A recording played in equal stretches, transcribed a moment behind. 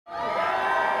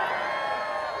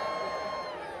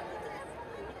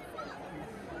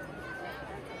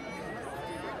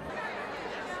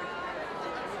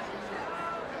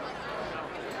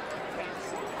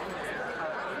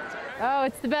Oh,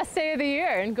 it's the best day of the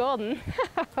year in Golden.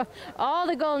 All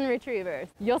the golden retrievers.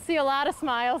 You'll see a lot of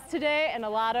smiles today and a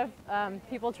lot of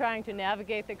people trying to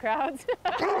navigate the crowds.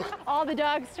 All the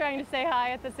dogs trying to say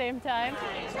hi at the same time.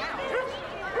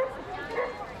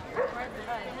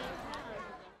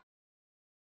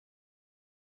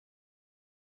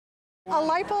 A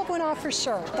light bulb went off for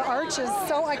sure. The arch is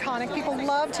so iconic. People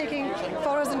love taking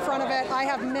photos in front of it. I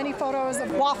have many photos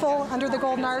of Waffle under the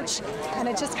Golden Arch, and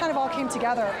it just kind of all came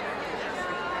together.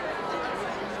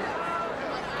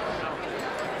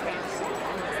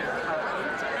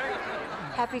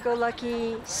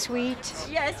 Happy-go-lucky, sweet.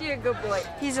 Yes, you're a good boy.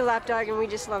 He's a lap dog, and we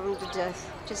just love him to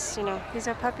death. Just, you know, he's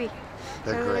our puppy.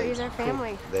 They're great. He's our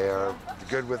family. They are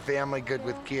good with family, good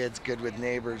with kids, good with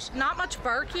neighbors. Not much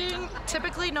barking,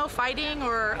 typically no fighting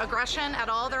or aggression at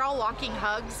all. They're all walking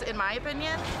hugs, in my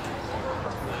opinion.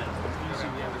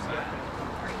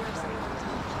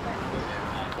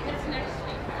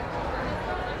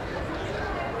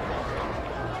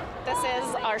 This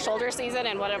is our shoulder season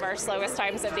and one of our slowest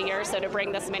times of the year, so to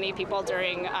bring this many people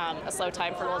during a slow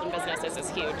time for Golden businesses is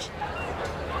huge.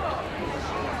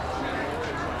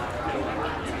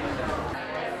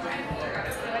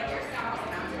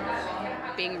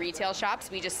 Being retail shops,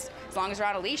 we just, as long as we're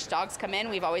on a leash, dogs come in,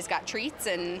 we've always got treats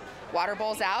and water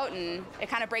bowls out, and it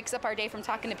kind of breaks up our day from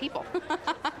talking to people.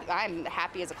 I'm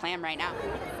happy as a clam right now.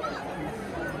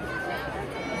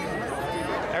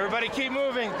 Everybody keep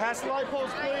moving. Past the light poles,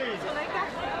 please.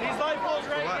 These light poles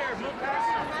right here. Move past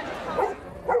them.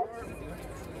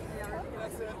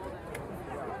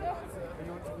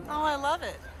 Oh, I love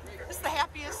it. This is the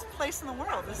happiest place in the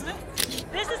world, isn't it?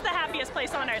 This is the happiest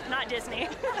place on earth, not Disney.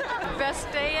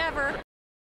 Best day ever.